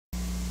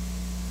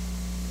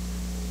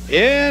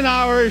In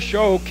our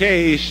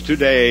showcase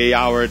today,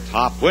 our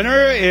top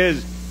winner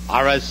is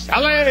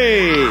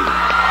Araceli.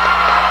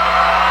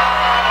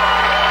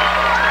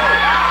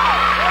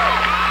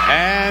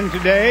 And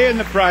today in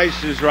the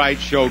Price is Right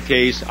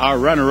showcase, our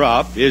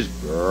runner-up is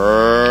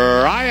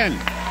Brian.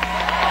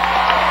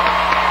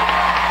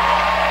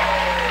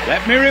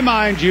 Let me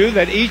remind you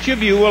that each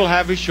of you will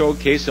have a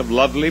showcase of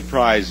lovely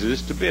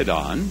prizes to bid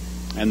on,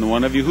 and the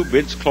one of you who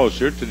bids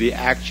closer to the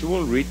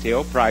actual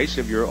retail price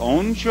of your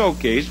own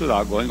showcase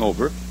without going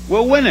over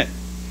will win it.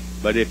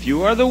 But if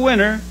you are the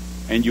winner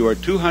and you are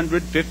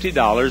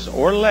 $250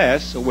 or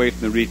less away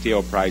from the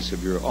retail price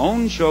of your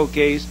own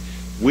showcase,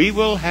 we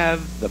will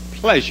have the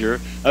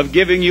pleasure of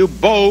giving you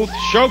both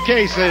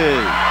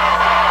showcases.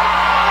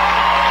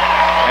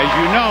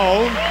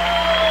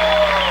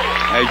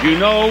 As you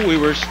know, we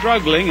were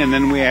struggling, and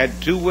then we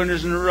had two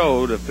winners in a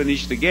row to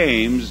finish the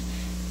games.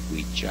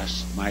 We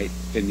just might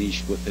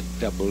finish with a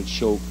double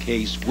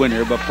showcase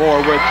winner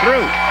before we're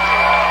through.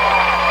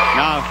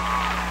 Now,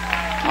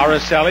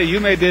 Araceli, you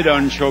may bid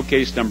on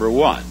showcase number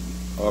 1.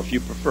 Or if you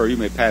prefer, you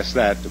may pass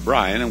that to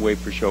Brian and wait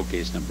for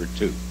showcase number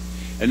 2.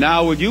 And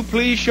now, would you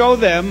please show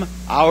them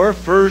our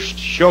first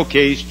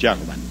showcase,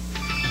 gentlemen?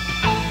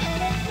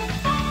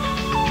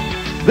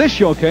 This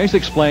showcase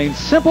explains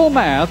simple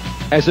math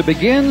as it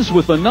begins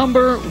with the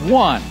number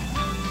 1.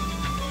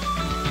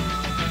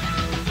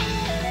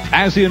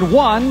 As in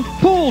 1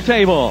 pool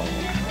table.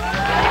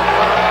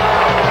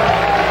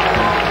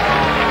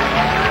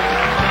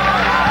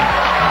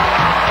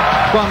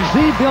 From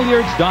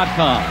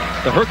ZBilliards.com,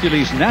 the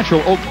Hercules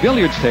Natural Oak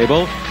Billiards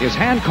Table is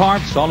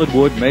hand-carved solid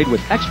wood made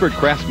with expert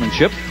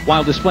craftsmanship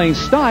while displaying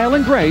style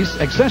and grace,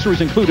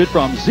 accessories included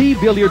from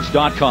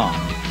ZBilliards.com.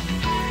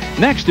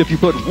 Next, if you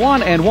put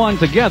 1 and 1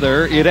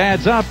 together, it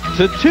adds up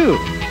to 2.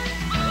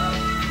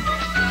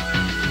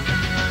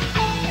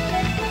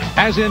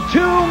 As in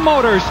 2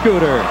 motor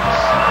scooters.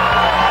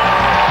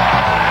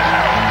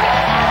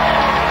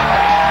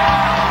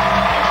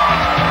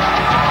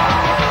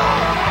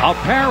 A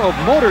pair of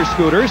motor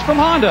scooters from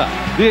Honda,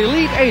 the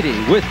Elite 80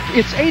 with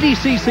its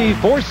 80cc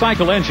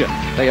 4-cycle engine.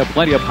 They have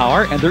plenty of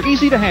power and they're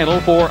easy to handle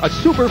for a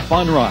super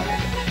fun ride.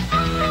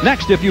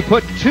 Next, if you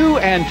put 2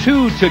 and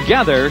 2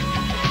 together,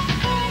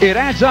 it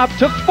adds up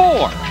to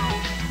 4.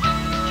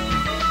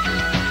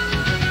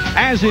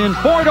 As in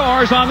 4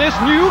 doors on this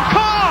new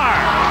car.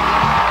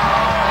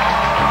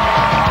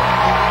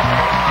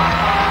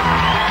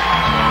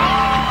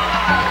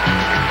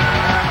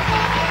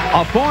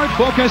 A Ford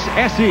Focus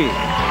SE.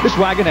 This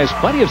wagon has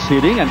plenty of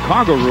seating and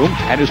cargo room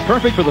and is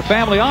perfect for the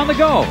family on the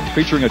go,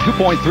 featuring a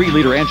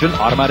 2.3-liter engine,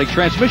 automatic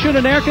transmission,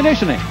 and air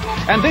conditioning.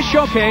 And this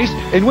showcase,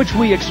 in which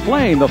we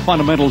explain the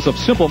fundamentals of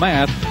simple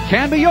math,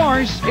 can be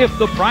yours if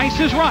the price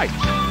is right.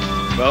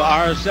 Well,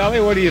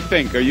 Araceli, what do you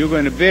think? Are you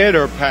going to bid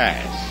or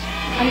pass?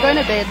 I'm going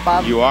to bid,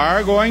 Bob. You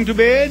are going to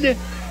bid?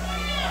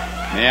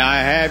 May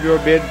I have your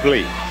bid,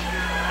 please?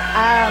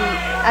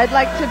 I'd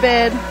like to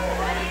bid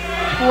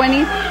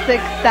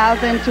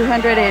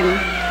 $26,280.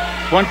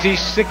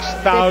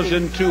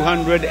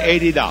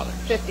 $26,280.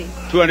 50.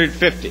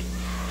 $250.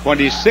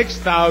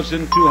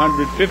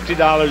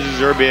 $26,250 is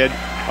her bid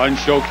on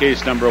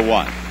showcase number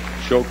 1.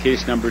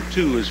 Showcase number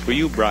 2 is for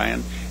you,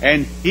 Brian.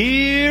 And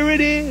here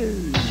it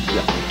is.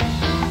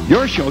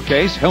 Your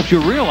showcase helps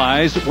you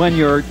realize when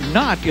you're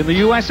not in the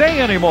USA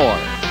anymore.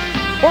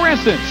 For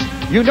instance,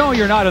 you know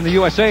you're not in the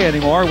USA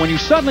anymore when you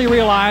suddenly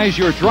realize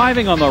you're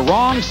driving on the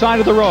wrong side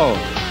of the road,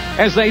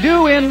 as they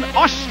do in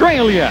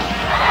Australia.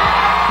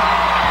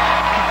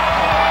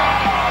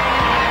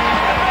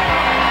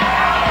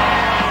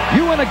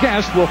 You and a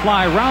guest will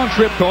fly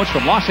round-trip coach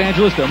from Los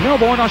Angeles to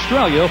Melbourne,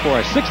 Australia for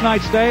a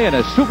 6-night stay in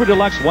a super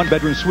deluxe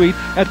 1-bedroom suite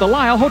at the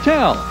Lyle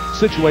Hotel,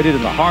 situated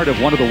in the heart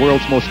of one of the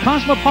world's most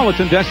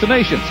cosmopolitan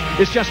destinations.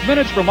 It's just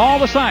minutes from all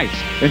the sights.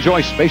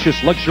 Enjoy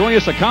spacious,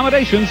 luxurious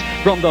accommodations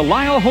from the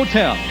Lyle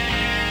Hotel.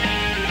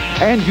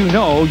 And you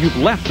know you've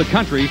left the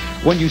country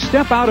when you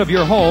step out of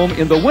your home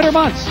in the winter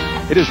months.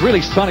 It is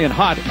really sunny and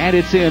hot, and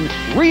it's in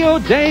Rio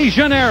de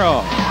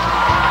Janeiro.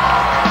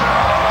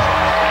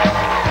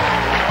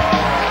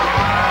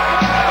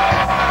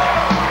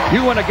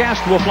 You and a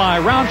guest will fly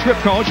round-trip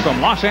coach from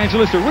Los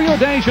Angeles to Rio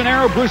de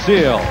Janeiro,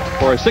 Brazil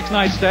for a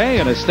 6-night stay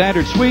in a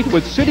standard suite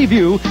with city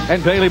view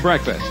and daily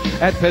breakfast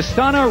at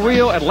Pestana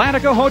Rio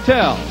Atlantica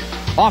Hotel,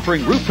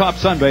 offering rooftop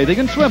sunbathing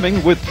and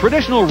swimming with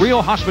traditional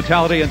Rio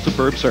hospitality and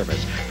superb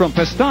service from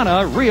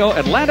Pestana Rio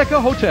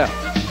Atlantica Hotel.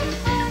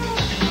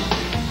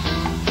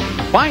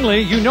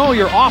 Finally, you know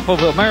you're off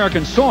of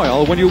American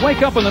soil when you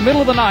wake up in the middle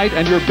of the night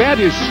and your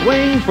bed is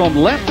swaying from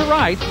left to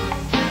right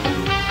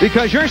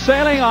because you're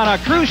sailing on a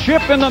cruise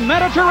ship in the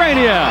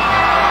Mediterranean.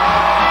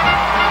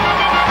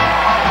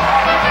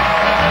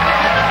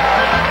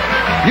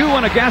 You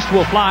and a guest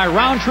will fly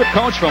round-trip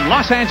coach from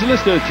Los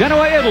Angeles to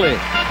Genoa, Italy,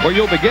 where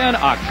you'll begin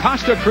a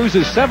Costa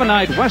Cruises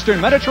 7-night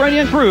Western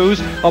Mediterranean cruise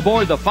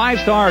aboard the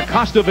 5-star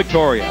Costa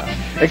Victoria.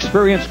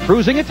 Experience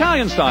cruising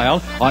Italian style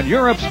on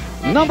Europe's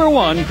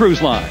 #1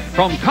 cruise line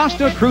from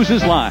Costa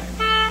Cruises Line.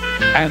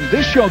 And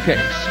this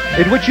showcase,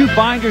 in which you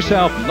find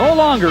yourself no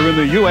longer in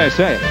the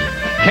USA,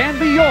 can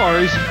be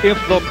yours if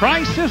the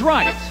price is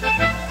right.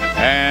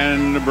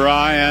 And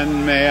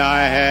Brian, may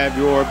I have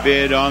your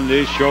bid on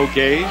this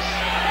showcase?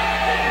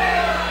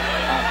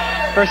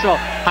 First of all,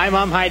 hi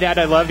Mom, hi Dad,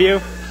 I love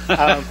you.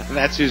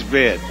 That's his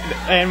bid.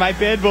 And my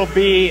bid will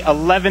be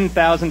 $11,000.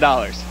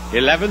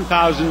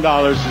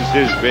 $11,000 is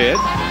his bid.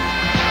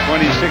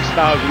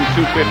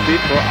 $26,250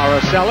 for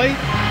Araceli,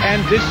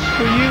 and this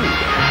for you.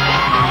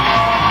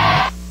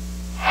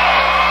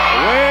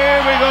 Away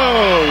we go.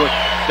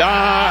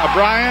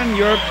 Brian,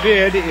 your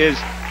bid is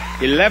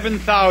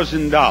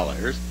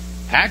 $11,000.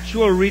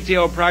 Actual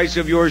retail price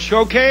of your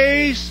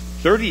showcase,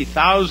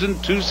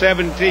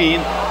 $30,217.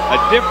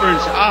 A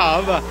difference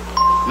of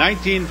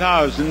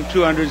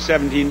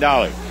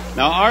 $19,217.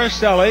 Now,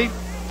 Araceli,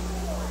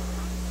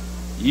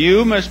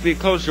 you must be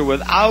closer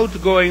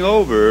without going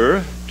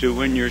over to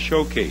win your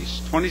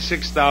showcase.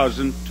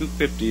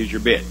 $26,250 is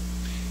your bid.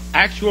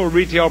 Actual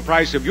retail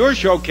price of your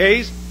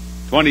showcase,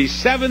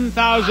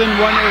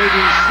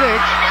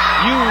 $27,186.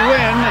 You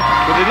win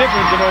with a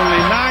difference of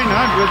only $936.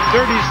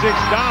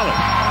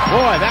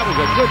 Boy, that was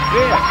a good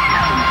bid.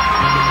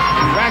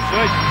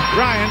 Congratulations.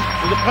 Brian,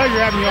 it was a pleasure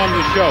having you on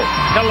the show.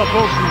 Tell the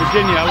folks in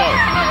Virginia hello.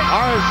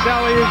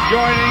 Araceli is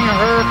joining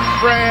her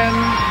friend.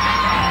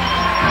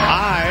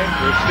 I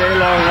will stay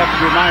long enough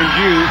to remind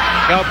you,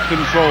 help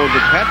control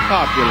the pet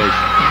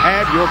population.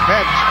 Have your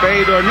pet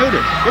spayed or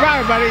neutered.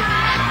 Goodbye, everybody.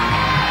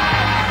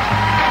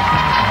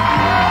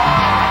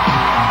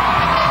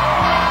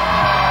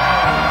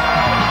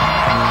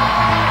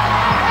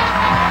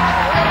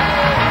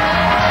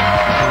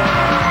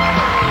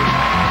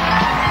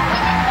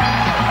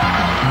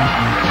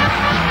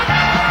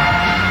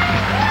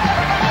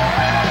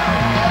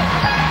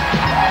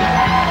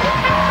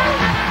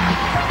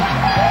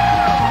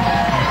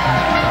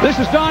 This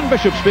is Don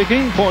Bishop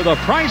speaking for The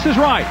Price is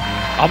Right,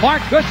 a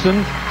Mark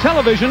Goodson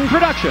television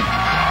production.